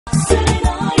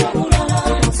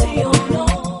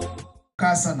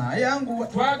Kasana yangu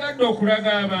twagadde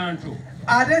okulaga abantu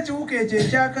ate ekiwuka ekyo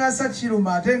ekyakaasa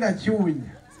kiruma ate nga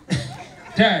kiwunya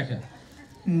taata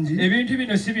ebintu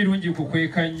bino si birungi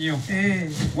kukweka nnyo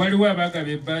waliwo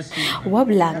abagaba ebbaasi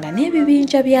wabulanga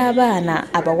n'ebibinja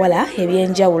by'abaana abawala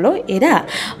eby'enjawulo era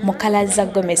mu kala za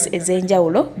gomesi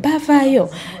ez'enjawulo bavaayo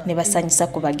ne basanyusa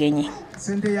ku bagenyi.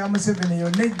 Sente ya Museveni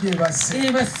yonna ejja eba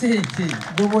sente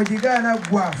gwe bw'ogigaana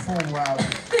gwafa obwawe.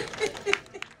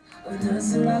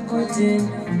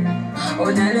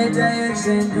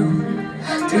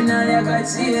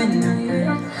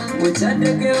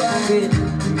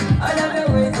 I love the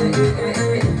way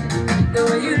the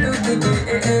way you look at me,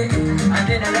 and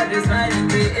then I love the smiling,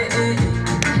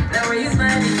 the way you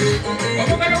smiling,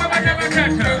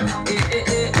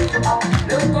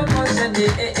 look motion,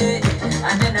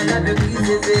 and then I love the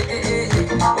kisses,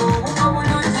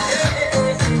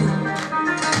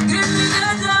 give me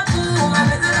that up, I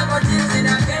better not go chasing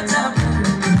and get up.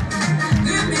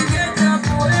 Give me get up,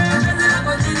 I better not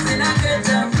go chasing and get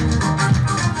up.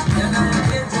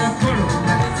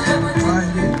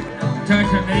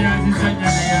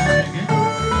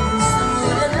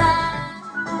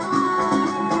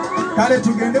 Kale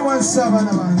tugende wansi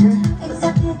abaana bange.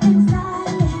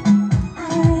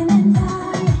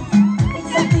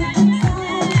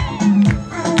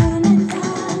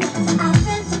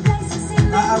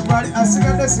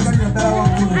 Asigadde sigalira ddala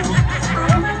waggulu.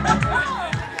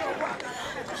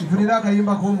 Kifunira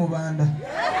akayimba k'omubanda.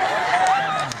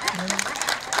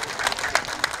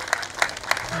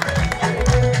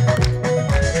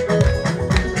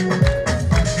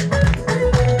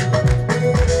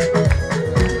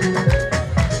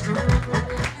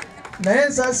 Naye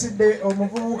nsaasidde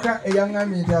omuvubuka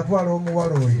eyaŋŋambye nti atwala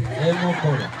omuwala oyo.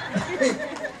 Emikolo.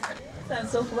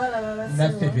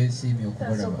 Naffe twesiimye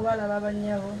okubalaba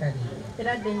bannyabo.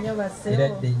 Era dde nnyo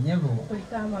bassebo.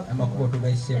 Amakubo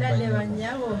tugayise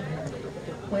bannyabo.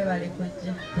 Mwebale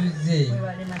kujja. Tuzze.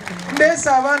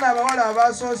 Ndeesa abaana abawala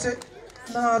abasoose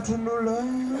n'atunula.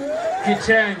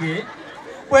 Kitange.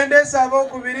 Bwe ndeesa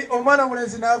abookubiri omwana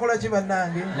omulenzi n'akola ki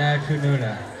bannange?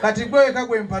 N'atunula. Kati gwe weka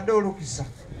gwe mpadde olukisa.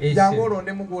 Jangu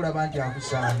olondemu gw'olaba nti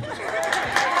akusaana.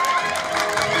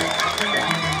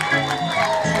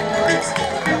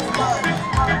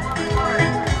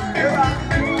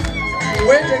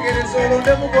 Weetegereza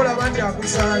olondemu gw'olaba nti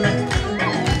akusaana.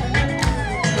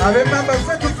 Ab'emmamba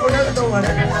ffe tufuna nno wala.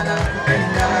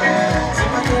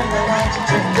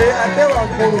 Ate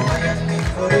waggulu. Ate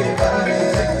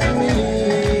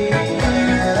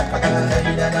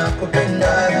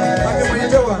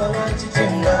muyitewa.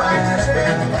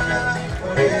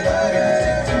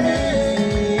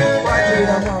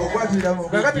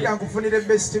 Kakati kankufunire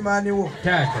best man wo.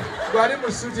 Tata. Gwali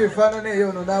mu suuti efaanana eyo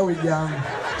ono naawe jangu.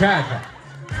 Tata.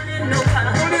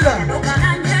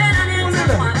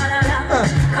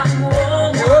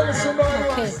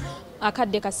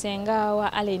 Akadde kasenga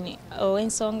wa Aleni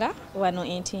ow'ensonga wano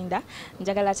entinda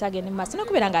njagala kyagende mu maaso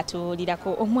n'okubeera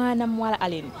ng'atuwulirako omwana muwala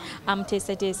Aleni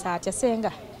amuteeseteesa atya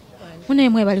senga muno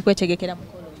emwe bali kwetegekera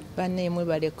mukolo banne emwe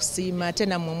bali kusiima ate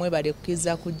nammwe mwe bali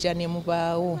kukiza kujja ne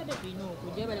mubaawo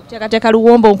kuteekateeka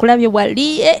luwombo nkulabye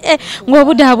bwali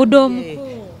ng'obudaabudde omuko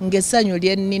ng'essanyu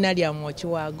lyennina lyammwe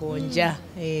okiwagonja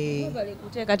bali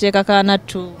kuteekateeka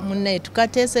kaanattu munne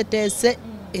tukateeseteese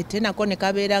ete nako ne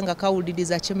kabeera nga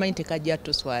kawuliriza kimanyi tekajja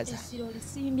tuswaza. Essiro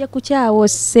lisimbye ku kyawo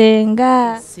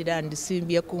senga. Essira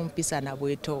ndisimbye ku mpisa na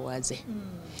bwetoowaze.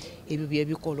 Ebyo bye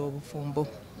bikola obufumbo.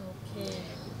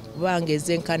 Kubanga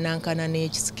ezenkanankana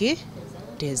n'ekisiki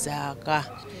tezaaka.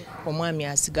 Omwami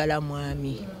asigala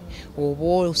mwami.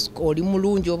 Oba oli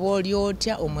mulungi oba oli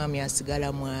otya omwami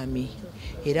asigala mwami.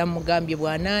 Era mugambye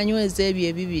bw'anaanyweza ebyo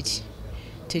ebibiri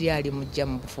teri ali mujja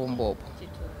mu bufumbo obwo.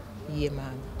 Ye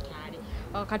maama.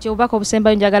 Kati obubaka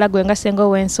obusembayo njagala gwe nga senga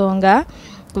ow'ensonga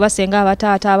kuba senga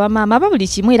abataata abamaama aba buli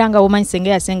kimu era nga womanyi senga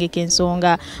yasengeka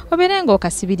ensonga obeere nga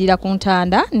okasibirira ku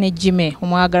ntanda ne Jime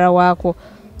omwagala waako.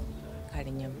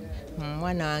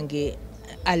 Mwana wange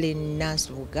Aleni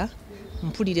Nansubuga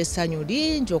mpulira essanyu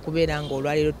lingi okubeera nga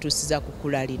olwaleero tutuusiza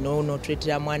kukula lino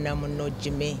n'otuleetera mwana muno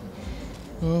Jime.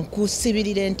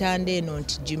 Nkusibirira entanda eno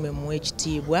nti Jime muwe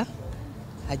ekitiibwa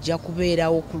ajja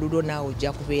kubeerawo ku lulwo naawe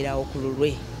ojja kubeerawo ku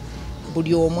lulwe.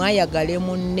 Buli omu ayagale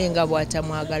munne nga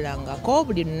bw'atamwagalangako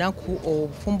buli lunaku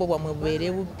obufumbo bwammwe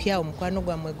bubeere bupya omukwano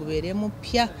gwammwe gubeere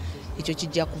mupya ekyo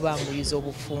kijja kubanguyiza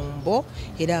obufumbo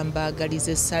era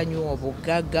mbaagaliza essanyu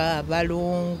obugaga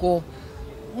abalongo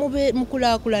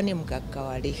mukulaakulane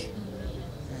mugaggawale.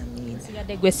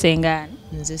 Sigadde gwe sengaani?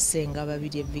 Nze senga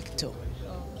babiri Victor.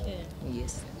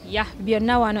 Yes. ya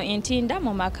byonna wano entinda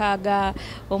mu maka ga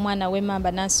omwana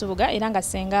w'emmamba Nansubuga era nga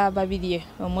senga babiri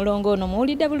omulongo ono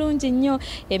muwulidde bulungi nnyo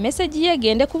emessage ye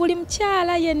gende ku buli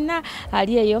mukyala yenna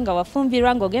ali eyo nga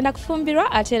wafumbirwa ng'ogenda kufumbirwa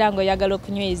ate era ng'oyagala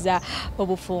okunyweza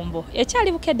obufumbo.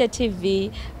 Ekyali Bukedde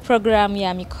TV program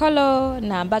ya Emikolo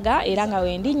Nambaga era nga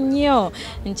wendi nnyo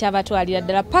nkyabatwalira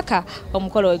ddala paka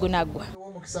omukolo we gunaggwa.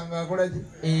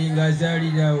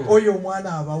 Oyo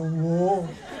omwana abawo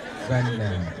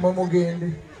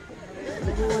mumugende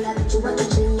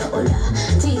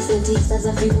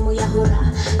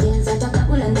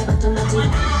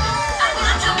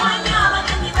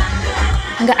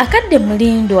nga akadde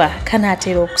mulindwa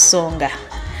kanaatera okusonga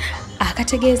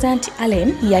akategeeza nti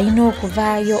Allen yalina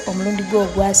okuvaayo omulundi gwe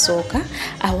ogwasooka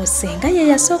awo senga ye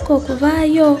yasooka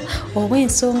okuvaayo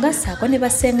obw'ensonga saako ne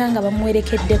basenga nga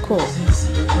bamuwerekeddeko.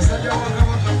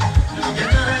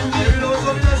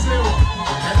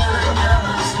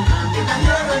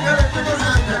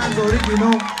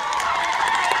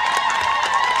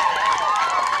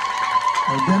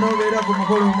 Ojjanobeera ku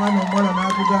mukolo omwana omuwala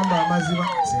n'atugamba amazima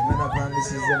senga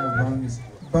napangisiza mupangisa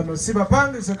bano si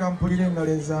bapangise kampulire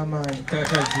engalo ez'amaanyi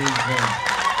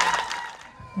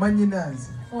manyinanzi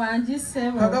wangi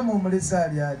ssebo kagama omulesi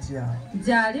ali atya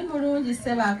gyali mulungi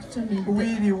ssebo akutumidde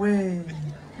wiriwe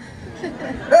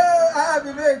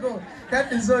bibeego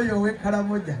kaddiza oyo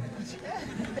ow'ekkalamoja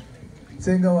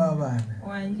senga w'abaana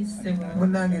wangi ssebo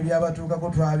munnange ebyabatuukako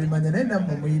twabimanya naye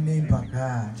nammwe muyina empaka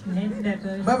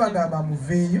babagamba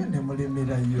muveeyo ne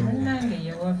mulemerayo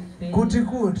kuti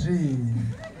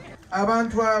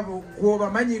abantu abo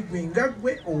gwobamanyi gwe nga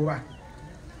ggwe oba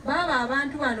baba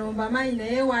abantu bano mbamanyi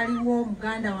naye waliwo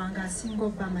omuganda wange asinga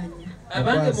obbamanya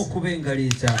abange mukuba engalo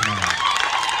ekyamaanyi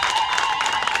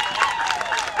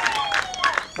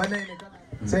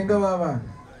senga w'abaana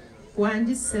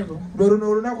wangi ssebo lwe luno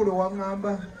olunaku lwe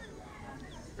waŋŋamba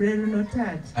lwe luno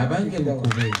taati abange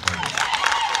mukuba engalo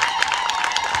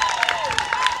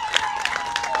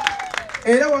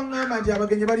era waŋŋamba nti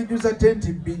abagenyi balijjuza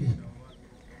tenti 2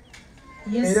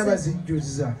 era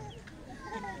bazijjuza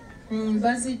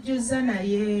bazijjuza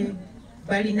naye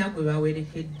balina gwe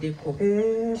bawerekeddeko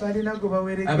balina gwe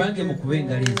bawerekedde abange mukuba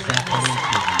engalo ekyamaanyi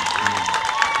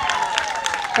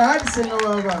kaati senga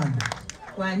w'abaana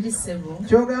wangi ssebo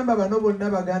kyogamba bano bonna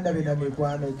baganda be na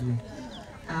mikwano gye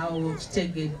awo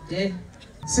kitegedde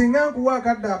singa nkuwa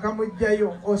akadde akamugjayo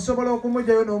osobola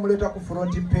okumugjayo n'omuleeta ku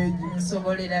front page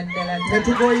nsobolera ddala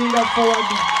netugoyinga forward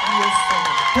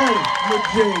kale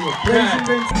mugjeeyo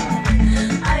president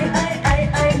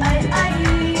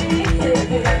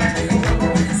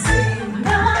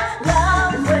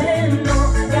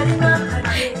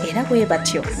era bwe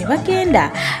batyo ne bagenda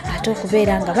ate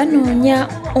okubeera nga banoonya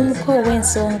omuko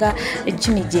w'ensonga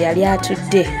Jimmy gye yali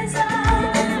atudde.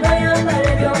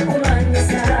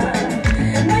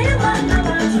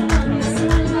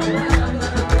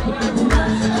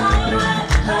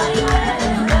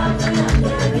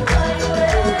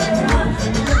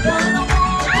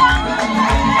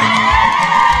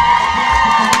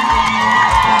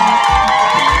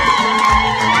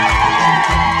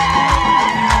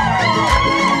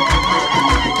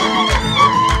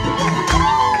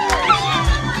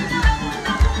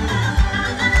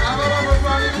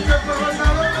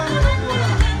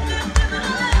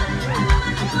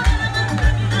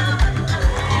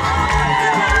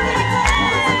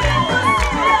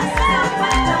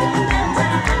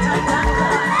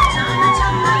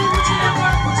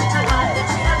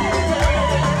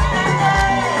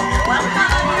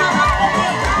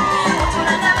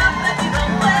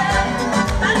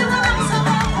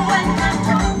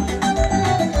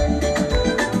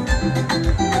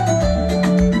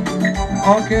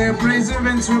 Okay,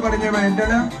 president webalenye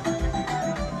baendala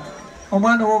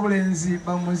omwana w'obulenzi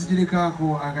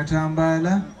bamuzigirikaako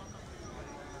akatambaala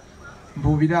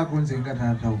mbuubiraako nze nga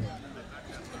taatawo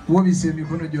wobisa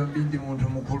emikono gyombi ndi muntu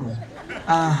mukulu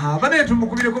banaye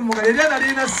tumukubireko mugalo era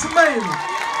nalina smile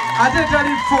ate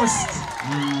tali forced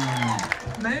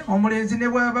naye omulenzi ne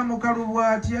bw'aba mukalu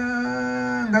bw'atya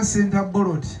nga senta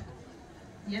boloti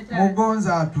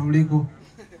mugonza atuuleko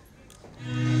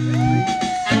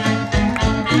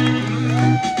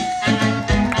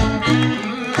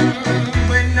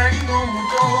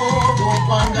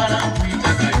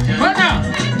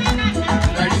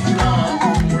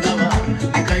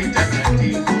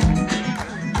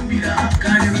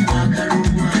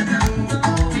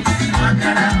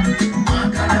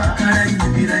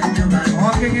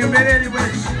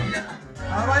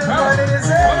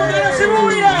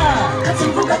Sibuya!